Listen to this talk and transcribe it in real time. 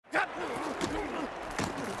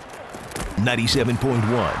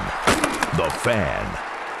97.1, The Fan.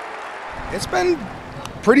 It's been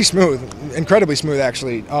pretty smooth, incredibly smooth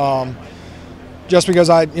actually. Just because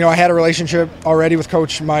I had a relationship already with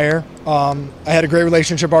Coach Meyer. I had a great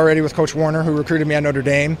relationship already with Coach Warner, who recruited me at Notre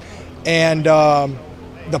Dame. And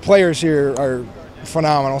the players here are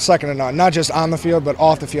phenomenal, second to none, not just on the field, but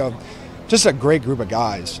off the field. Just a great group of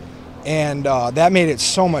guys. And that made it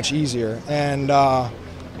so much easier. And,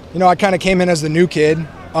 I kind of came in as the new kid,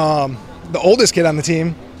 the oldest kid on the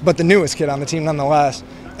team, but the newest kid on the team nonetheless.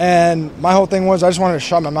 And my whole thing was I just wanted to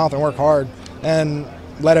shut my mouth and work hard and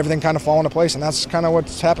let everything kind of fall into place, and that's kind of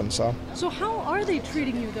what's happened. So how are they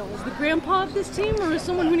treating you, though? Is the grandpa of this team, or is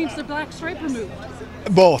someone who needs their black stripe removed?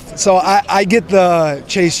 Both. So I get the,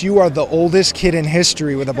 Chase, you are the oldest kid in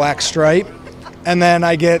history with a black stripe, and then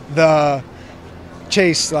I get the,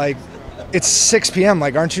 Chase, like, it's 6 p.m.,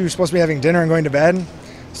 like, aren't you supposed to be having dinner and going to bed?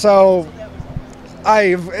 So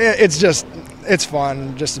it's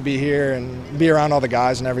fun just to be here and be around all the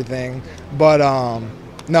guys and everything. But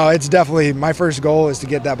no, it's definitely, my first goal is to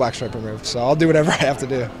get that black stripe removed. So I'll do whatever I have to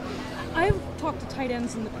do. I've talked to tight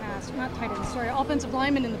ends in the past, not tight ends, sorry, offensive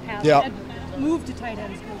linemen in the past. Yeah. I've moved to tight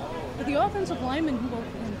ends. But the offensive linemen who work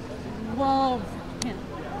with him love him.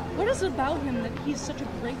 What is it about him that he's such a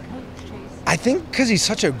great coach, Chase? I think because he's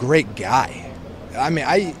such a great guy. I mean,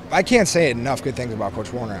 I can't say enough good things about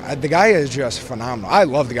Coach Warner. The guy is just phenomenal. I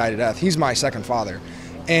love the guy to death. He's my second father.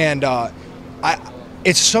 And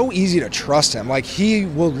it's so easy to trust him. Like, he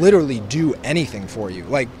will literally do anything for you.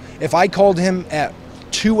 Like, if I called him at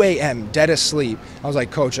 2 a.m. dead asleep, I was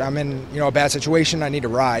like, Coach, I'm in a bad situation, I need a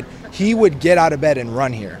ride. He would get out of bed and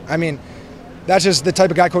run here. I mean, that's just the type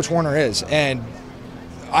of guy Coach Warner is. And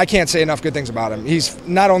I can't say enough good things about him. He's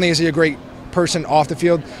not only is he a great person off the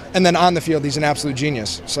field, and then on the field he's an absolute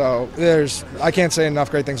genius. So I can't say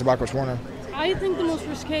enough great things about Coach Warner. I think the most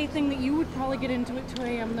risque thing that you would probably get into at 2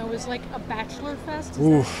 a.m. though is like a bachelor fest.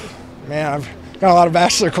 Man, I've got a lot of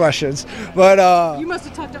bachelor questions, but you must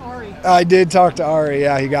have talked to Ari. I did talk to Ari.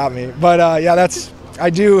 Yeah, he got me. But yeah, I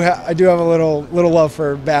do have a little love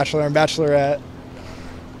for bachelor and bachelorette.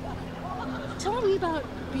 Tell me about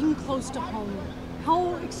being close to home.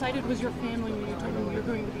 How excited was your family when you told them you were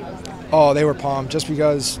going to be with them? Oh, they were pumped just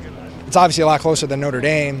because it's obviously a lot closer than Notre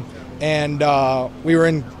Dame. And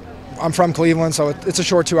I'm from Cleveland, so it's a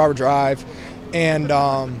short 2-hour drive. And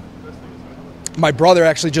my brother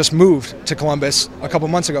actually just moved to Columbus a couple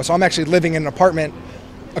months ago. So I'm actually living in an apartment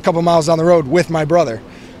a couple miles down the road with my brother.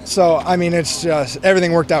 So, I mean, it's just,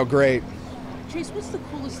 everything worked out great. Chase, what's the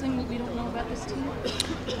coolest thing that we don't know about this team?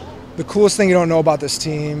 The coolest thing you don't know about this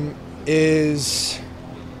team is,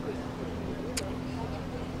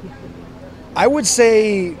 I would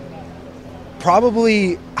say,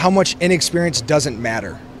 probably how much inexperience doesn't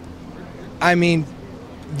matter. I mean,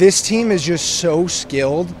 this team is just so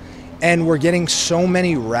skilled, and we're getting so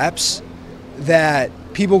many reps that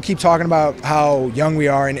people keep talking about how young we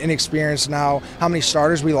are and inexperienced now, how many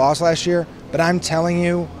starters we lost last year. But I'm telling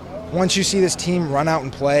you, once you see this team run out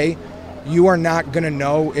and play, you are not going to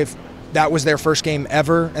know if that was their first game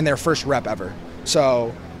ever and their first rep ever.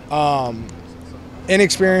 So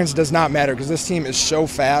inexperience does not matter because this team is so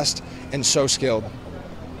fast and so skilled.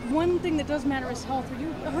 One thing that does matter is health. Are you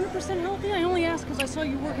 100% healthy? I only ask because I saw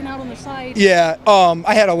you working out on the side. Yeah,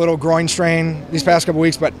 I had a little groin strain these past couple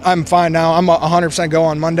weeks, but I'm fine now. I'm 100% go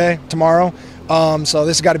on tomorrow. So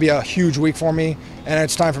this has got to be a huge week for me, and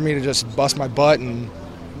it's time for me to just bust my butt and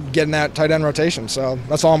get in that tight end rotation. So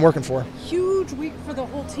that's all I'm working for. Huge week for the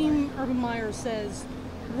whole team, Urban Meyer says.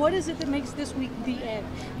 What is it that makes this week the edge?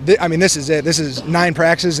 I mean, this is it. This is 9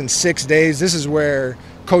 practices in 6 days. This is where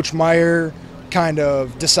Coach Meyer kind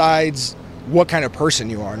of decides what kind of person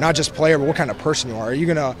you are, not just player, but what kind of person you are. Are you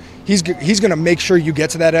gonna? He's gonna make sure you get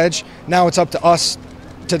to that edge. Now it's up to us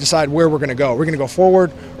to decide where we're gonna go. We're gonna go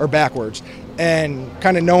forward or backwards, and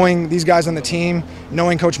kind of knowing these guys on the team,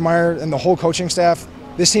 knowing Coach Meyer and the whole coaching staff,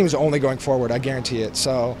 this team is only going forward. I guarantee it.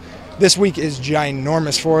 So this week is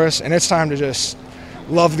ginormous for us, and it's time to just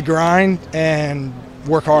love the grind and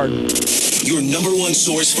work hard. Your number one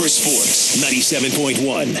source for sports,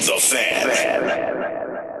 97.1 The Fan.